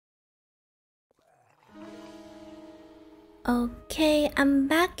Okay, I'm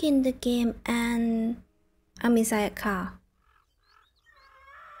back in the game and I'm inside a car.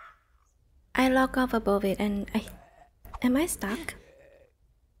 I log off above it and am I stuck?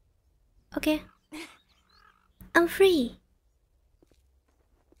 Okay. I'm free.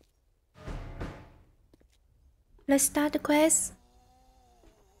 Let's start the quest.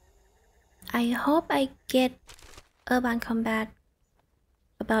 I hope I get urban combat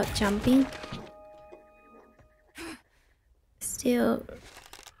about jumping. Still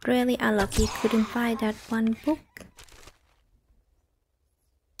really unlucky, couldn't find that one book.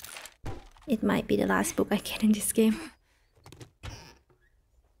 It might be the last book I get in this game.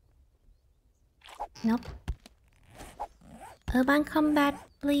 Nope. Urban combat,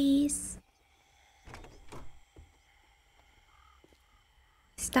 please.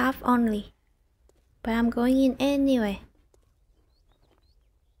 Staff only. But I'm going in anyway.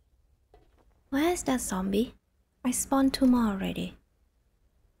 Where's that zombie? I spawned 2 more already.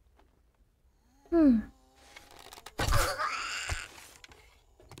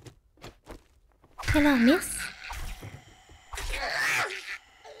 Hello, miss.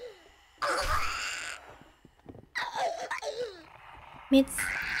 Miss.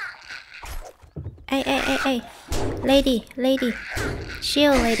 Hey. Lady.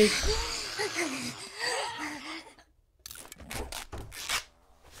 Chill, lady.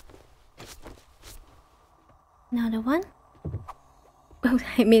 Another one? Oh,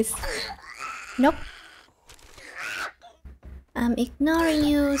 I missed. Nope. I'm ignoring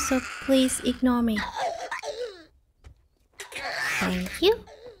you, so please ignore me. Thank you.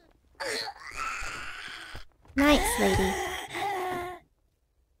 Nice, lady.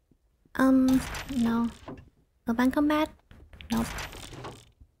 No. Urban combat? Nope.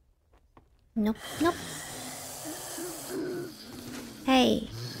 Nope. Hey,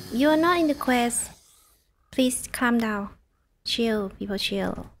 you're not in the quest. Please calm down. Chill, people,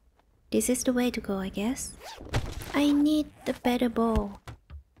 chill. This is the way to go, I guess. I need the better bow.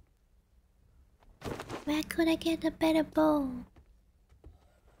 Where could I get a better bow?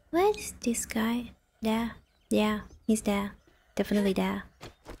 Where is this guy? There. Yeah, he's there. Definitely there.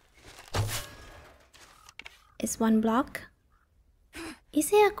 It's 1 block. Is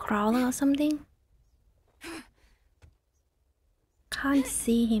he a crawler or something? Can't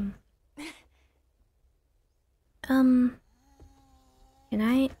see him. Can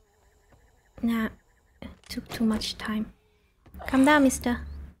I? Nah, it took too much time. Calm down, mister.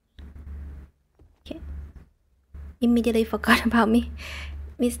 Okay. Immediately forgot about me.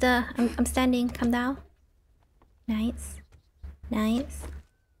 Mister, I'm standing. Calm down. Nice.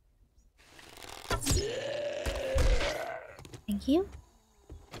 Thank you.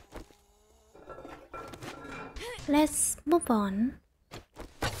 Let's move on.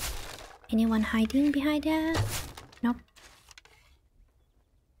 Anyone hiding behind there? Nope.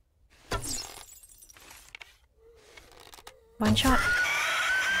 One shot.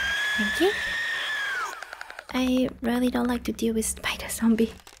 Thank you. I really don't like to deal with spider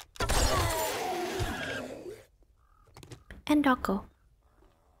zombie. And doggo.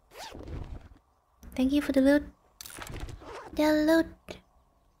 Thank you for the loot.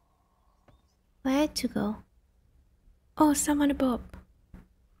 Where to go? Oh, someone above.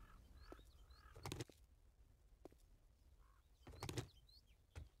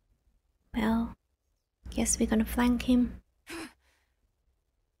 Well, guess we're gonna flank him.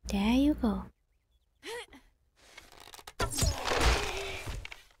 There you go.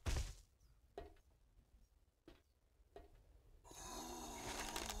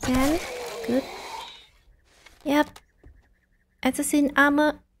 Then, good. Yep. Assassin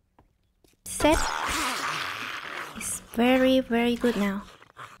armor set is very good now.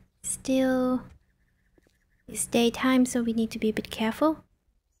 Still, it's daytime, so we need to be a bit careful.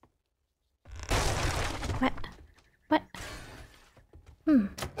 What?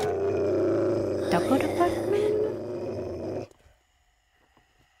 Double apartment?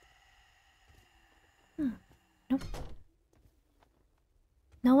 Nope.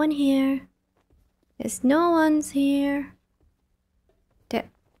 No one here. There's no one's here.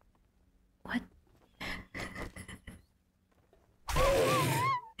 What?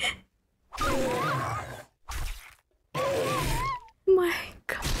 My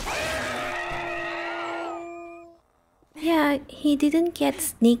god. Yeah, he didn't get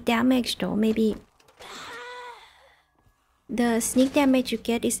sneak damage though. Maybe the sneak damage you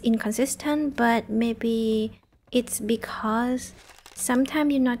get is inconsistent, but maybe it's because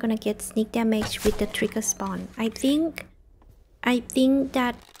sometimes you're not gonna get sneak damage with the trigger spawn. I think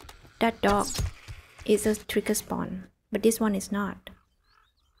that dog is a trigger spawn, but this one is not.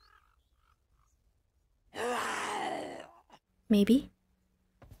 Maybe.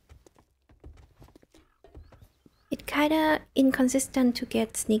 It's kinda inconsistent to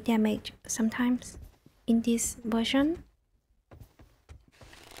get sneak damage sometimes in this version.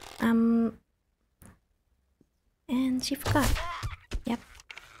 And she forgot. Yep.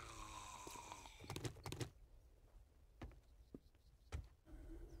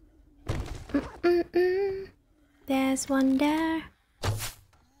 There's one there.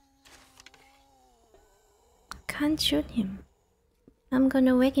 Can't shoot him. I'm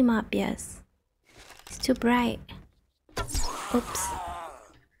gonna wake him up, yes. It's too bright. Oops.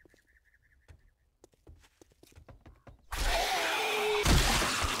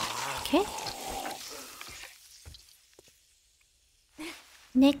 Okay.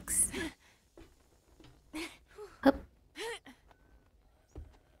 Next. Up.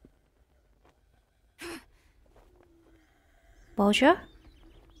 Bowser?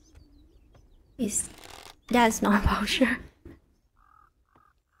 That's not Bowser.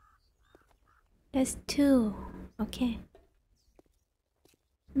 That's two. Okay.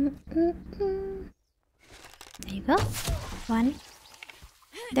 There you go. One.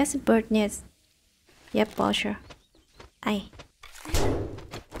 That's a bird nest. Yep, Bowser. Hey,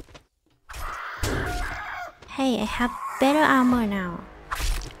 I have better armor now.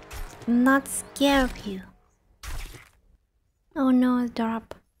 I'm not scared of you. Oh no,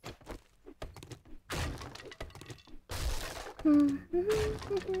 drop.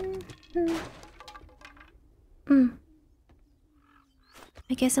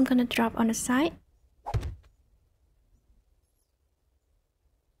 I guess I'm gonna drop on the side.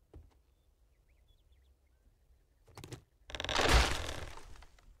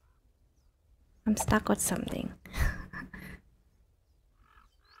 I'm stuck with something.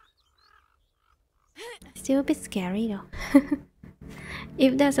 Still a bit scary though.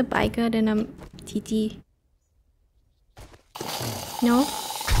 If there's a biker, then I'm TT. No?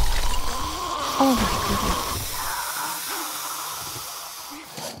 Oh my goodness.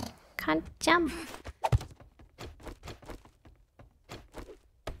 Can't jump.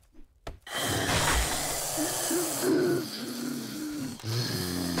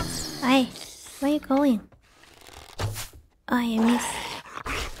 Hey, where are you going? Oh, I missed.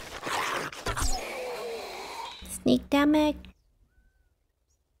 Sneak damage.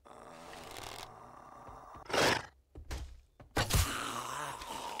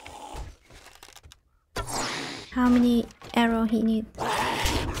 How many arrows he needs?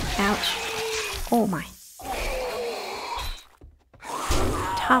 Ouch. Oh my.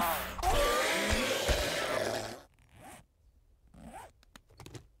 Tough.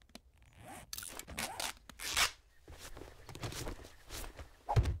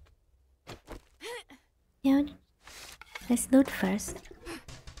 Yeah. Let's loot first.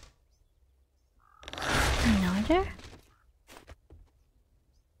 Another?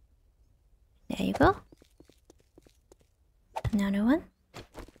 There you go. Another one.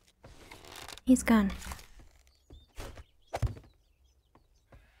 He's gone.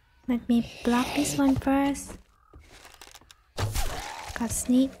 Let me block this one first. Got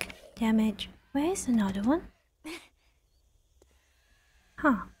sneak damage. Where is another one?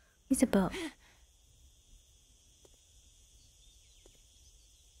 Huh, he's a boat.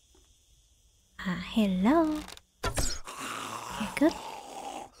 Hello. Okay, good.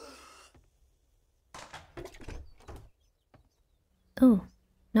 Oh,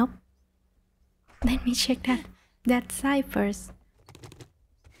 nope. Let me check that side first.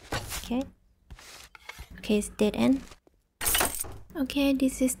 Okay. Okay, it's dead end. Okay,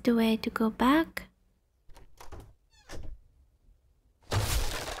 this is the way to go back.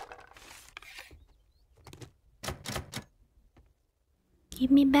 Give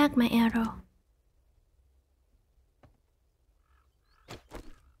me back my arrow.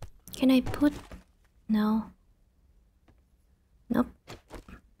 Can I put... No. Nope.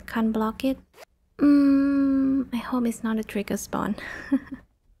 Can't block it. I hope it's not a trigger spawn.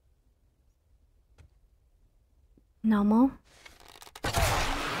 Normal.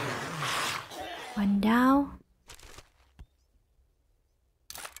 One down.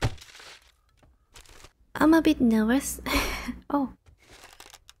 I'm a bit nervous. Oh.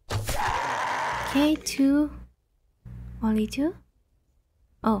 Okay, two. Only two?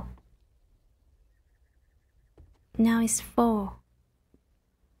 Oh. Now it's four.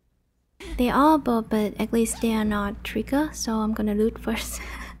 They are both, but at least they are not trigger, so I'm gonna loot first.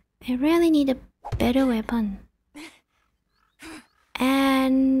 I really need a better weapon.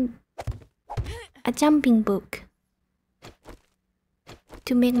 And a jumping book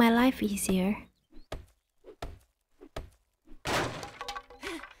to make my life easier. I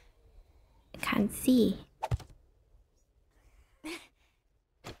can't see.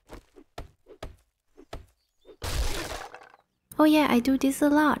 Oh yeah, I do this a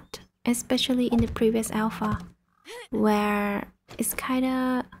lot, especially in the previous alpha, where it's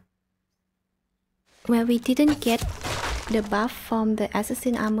kinda... where we didn't get the buff from the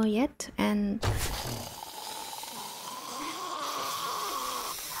assassin armor yet, and...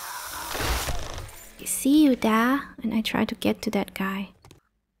 see you there, and I try to get to that guy.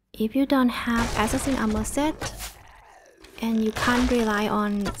 If you don't have assassin armor set, and you can't rely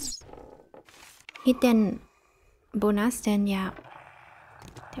on hidden bonus, then yeah.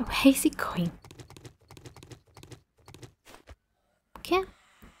 Where is he going? Okay.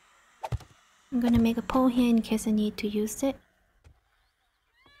 I'm gonna make a pole here in case I need to use it.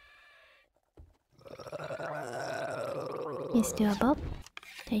 He's still above.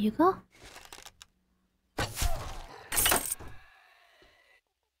 There you go.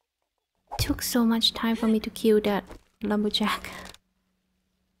 Took so much time for me to kill that lumberjack.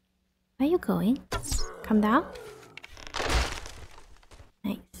 Where are you going? Come down.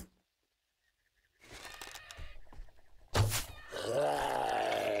 Nice.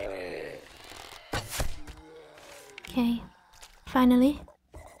 Okay, finally.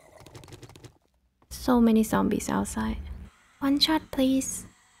 So many zombies outside. One shot, please.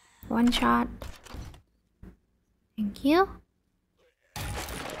 One shot. Thank you.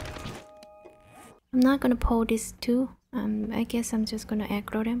 I'm not gonna pull this too. I guess I'm just gonna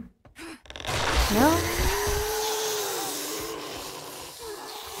aggro them. No.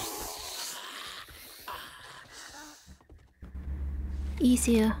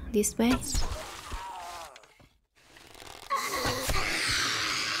 Easier this way.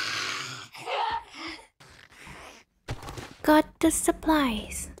 Got the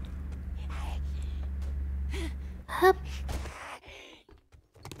supplies. Hup.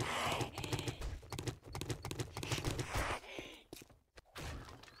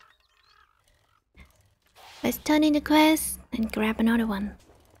 Let's turn in the quest and grab another one.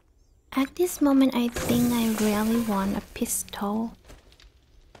 At this moment, I think I really want a pistol.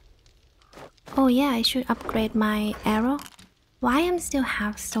 Oh yeah, I should upgrade my arrow. Why I'm still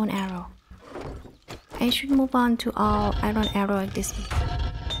have stone arrow? I should move on to all iron arrow at this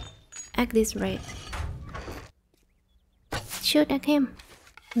rate. Shoot at him.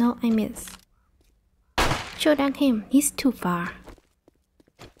 No, I miss. Shoot at him. He's too far.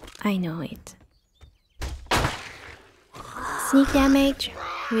 I know it. Sneak damage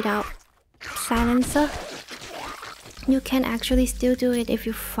without silencer. You can actually still do it if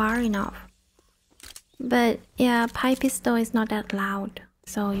you're far enough. But yeah, pipe pistol is not that loud,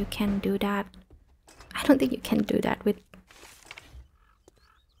 so you can do that. I don't think you can do that with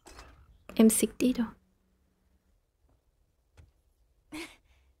M60 though.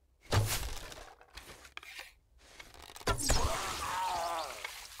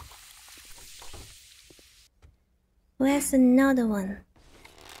 Where's another one?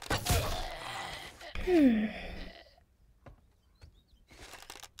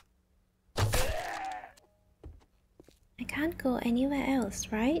 I can't go anywhere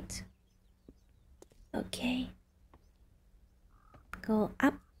else, right? Okay. Go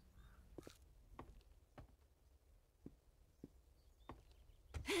up.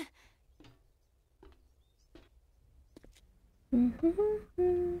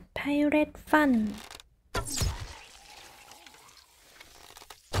 Pirate fun.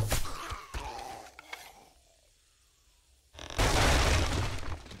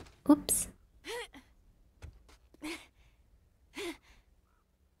 Oops.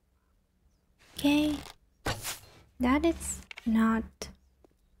 Okay. That is not...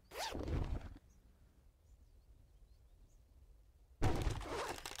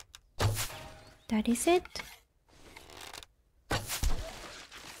 That is it.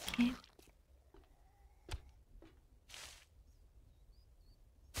 Okay.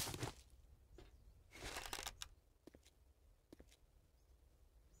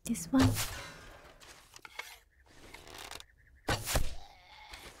 This one.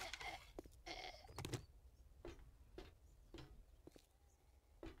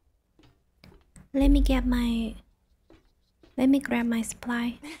 Let me grab my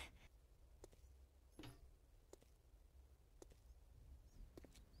supply.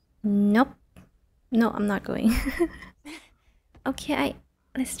 Nope. No, I'm not going. Okay,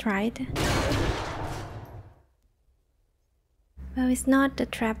 let's try it. Well, it's not the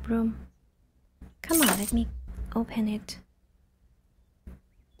trap room. Come on, let me open it.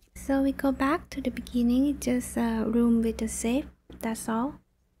 So we go back to the beginning. It's just a room with a safe. That's all.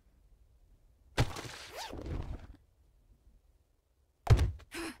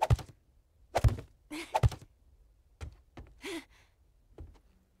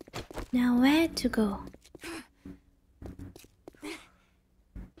 Now where to go?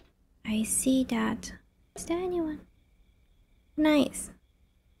 I see that. Is there anyone? Nice.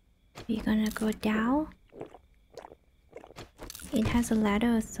 We're gonna go down. It has a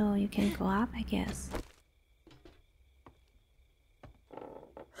ladder so you can go up, I guess.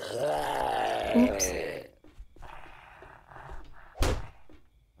 Oops.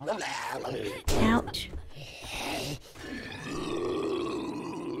 Ouch.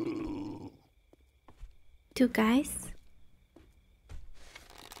 Two guys.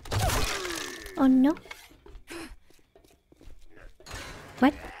 Oh no.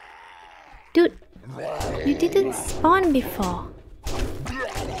 What? Dude, you didn't spawn before.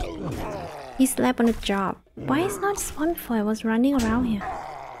 He slept on the job. Why is not spawned before? I was running around here.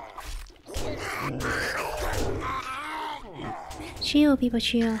 Chill, people,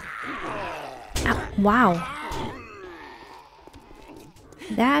 chill. Ah, wow.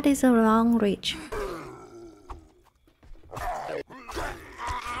 That is a long reach.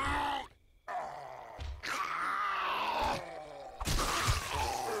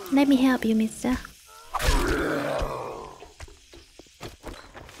 Let me help you, mister.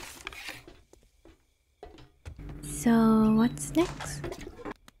 So, what's next?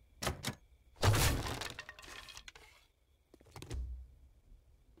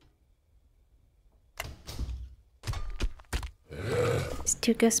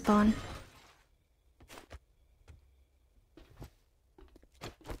 Sticker spawn.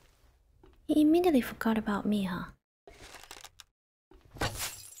 He immediately forgot about me, huh?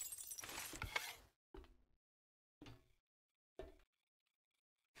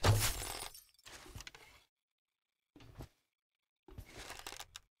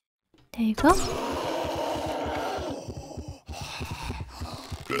 There you go.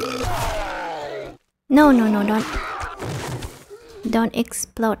 No, no, no, don't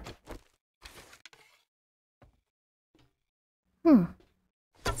explode.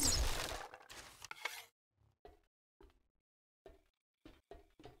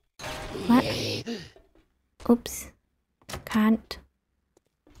 What? Oops. Can't.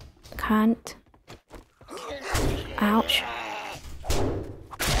 Ouch.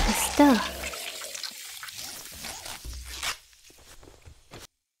 Mister.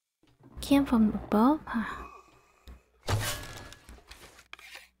 Came from above, huh?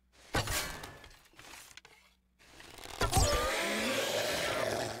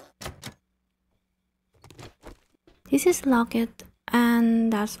 This is locked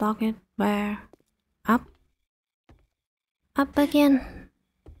and that's locked where? Up? Up again.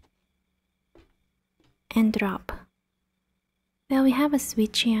 And drop. Well, we have a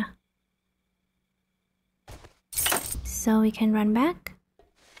switch here. So we can run back.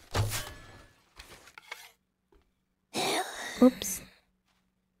 Oops.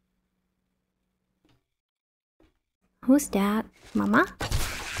 Who's that? Mama?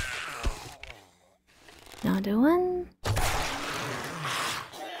 Another one.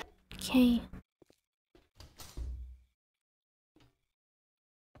 Okay.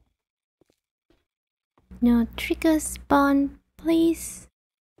 No trigger spawn, please.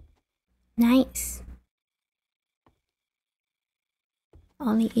 Nice.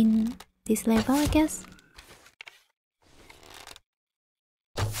 Only in this level, I guess.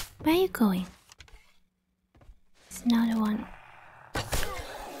 Where are you going? It's another one.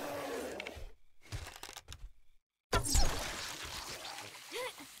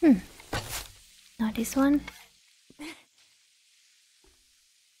 Not this one.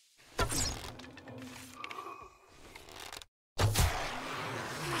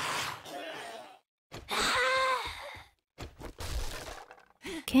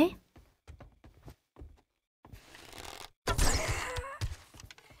 Okay.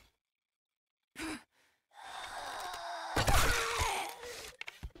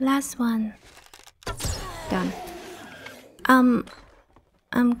 Last one. Done.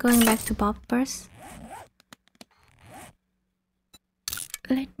 I'm going back to Bob first.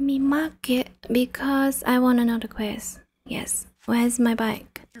 Let me mark it because I want another quest. Yes. Where's my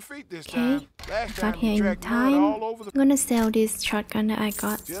bike? Okay. I got here in time. I'm gonna sell this shotgun that I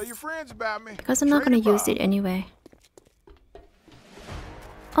got because I'm not gonna use it anyway.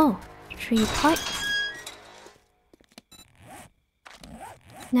 Oh, 3 points.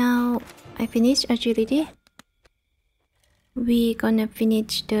 Now I finished agility. We're gonna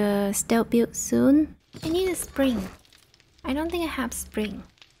finish the stealth build soon. I need a spring. I don't think I have spring.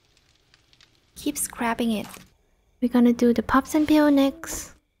 Keep scrapping it. We're gonna do the pops and peel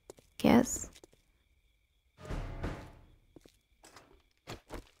next. Guess.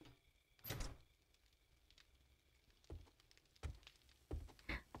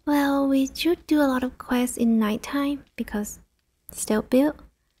 Well, we should do a lot of quests in nighttime because stealth build.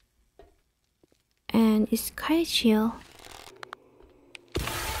 it's quite chill.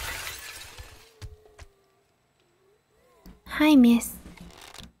 Hi, miss.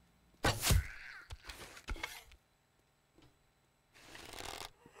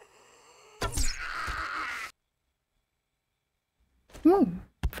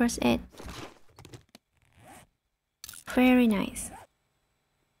 First aid. Very nice.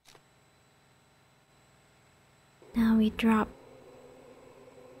 Now we drop.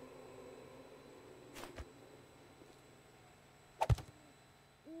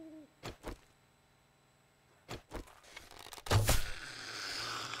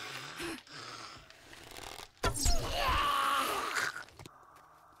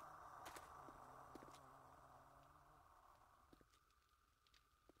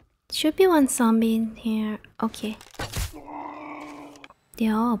 Should be one zombie in here. Okay.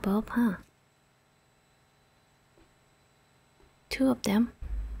 They're all above, huh? Two of them.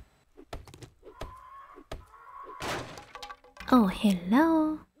 Oh,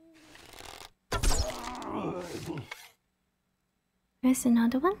 hello. There's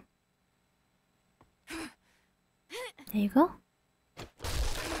another one. There you go.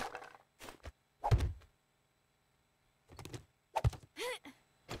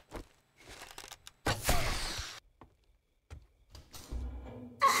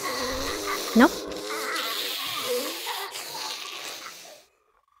 Nope.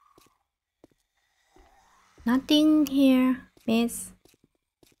 Nothing here, miss.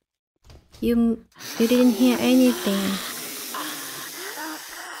 You didn't hear anything.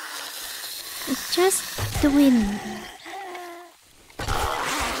 It's just the wind.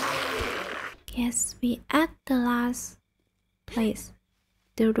 Guess we at the last place.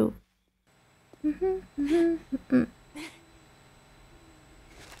 The roof.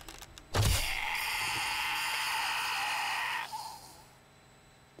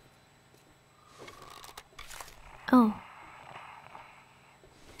 Oh,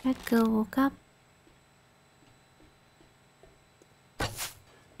 that girl woke up.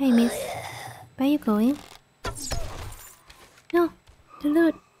 Hey, miss, where you going? No, the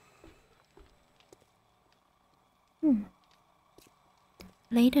loot.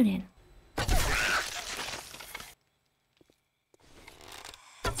 Later then.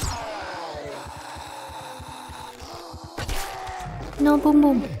 No, boom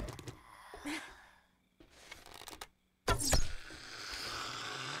boom.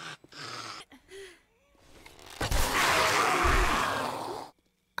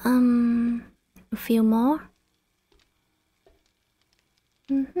 A few more.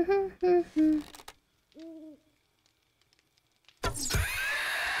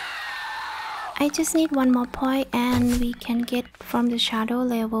 I just need one more point and we can get from the shadow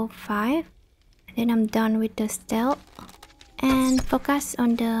level 5. Then I'm done with the stealth and focus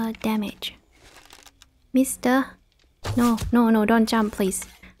on the damage. Mister, no, don't jump, please.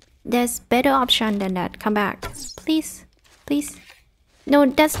 There's better option than that. Come back, please, please. No,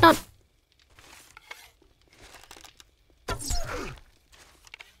 that's not.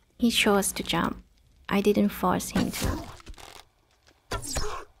 He chose to jump. I didn't force him to.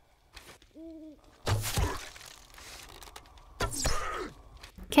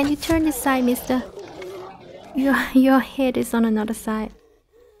 Can you turn this side, mister? Your head is on another side.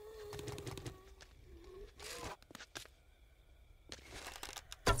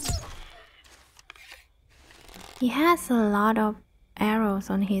 He has a lot of arrows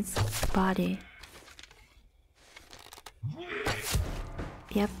on his body.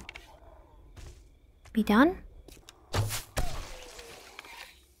 Yep. We done?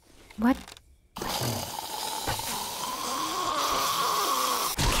 What?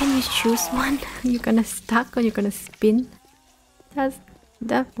 Can you choose one? You're gonna stuck or you're gonna spin?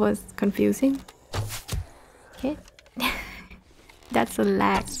 That was confusing. Okay. That's a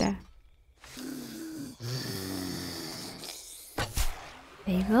lag there.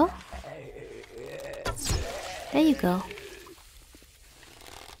 There you go. There you go.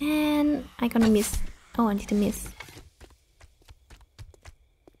 And I'm gonna miss. Oh, I need to miss.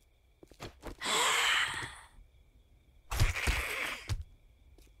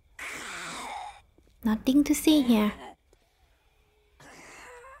 Nothing to see here.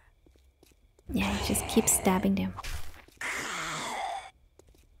 Yeah, just keep stabbing them.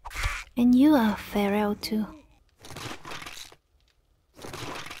 And you are feral too.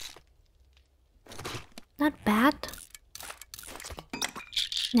 Not bad.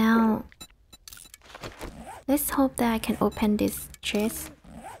 Now, let's hope that I can open this chest.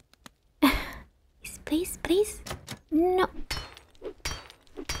 Please, please. No.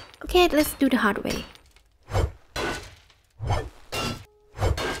 Okay, let's do the hard way.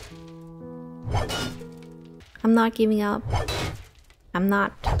 I'm not giving up. I'm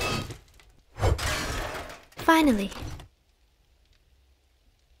not. Finally.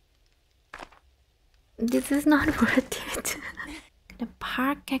 This is not worth it. The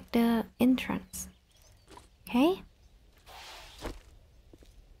park at the entrance. Okay.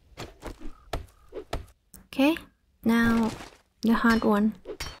 Okay. Now the hard one.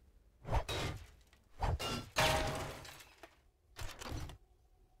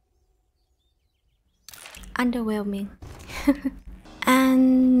 Underwhelming.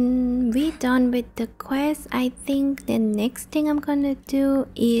 And we're done with the quest. I think the next thing I'm gonna do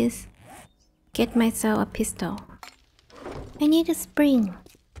is get myself a pistol. I need a spring.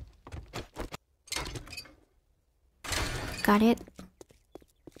 Got it.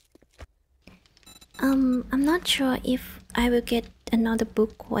 I'm not sure if I will get another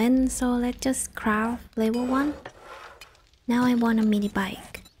book when, so let's just craft level 1. Now I want a mini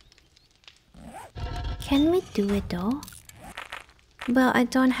bike. Can we do it though? Well, I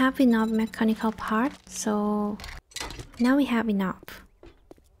don't have enough mechanical parts, so now we have enough.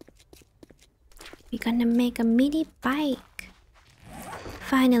 We're gonna make a mini bike.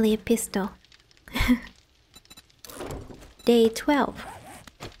 Finally a pistol. Day 12.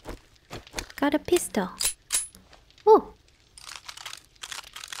 Got a pistol. Ooh.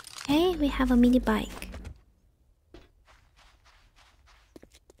 Okay, we have a mini bike.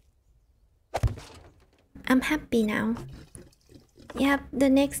 I'm happy now. Yep, the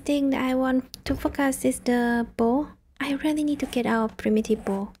next thing that I want to focus is the bow. I really need to get our primitive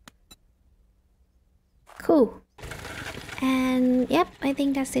bow. Cool. And yep, I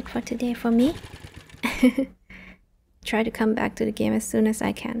think that's it for today for me. Try to come back to the game as soon as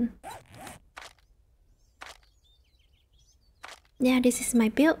I can. Yeah, this is my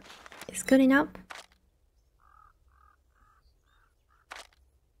build. It's good enough.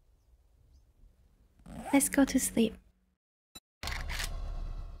 Let's go to sleep.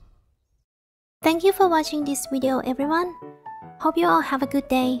 Thank you for watching this video, everyone. Hope you all have a good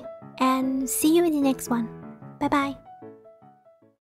day and see you in the next one. Bye bye.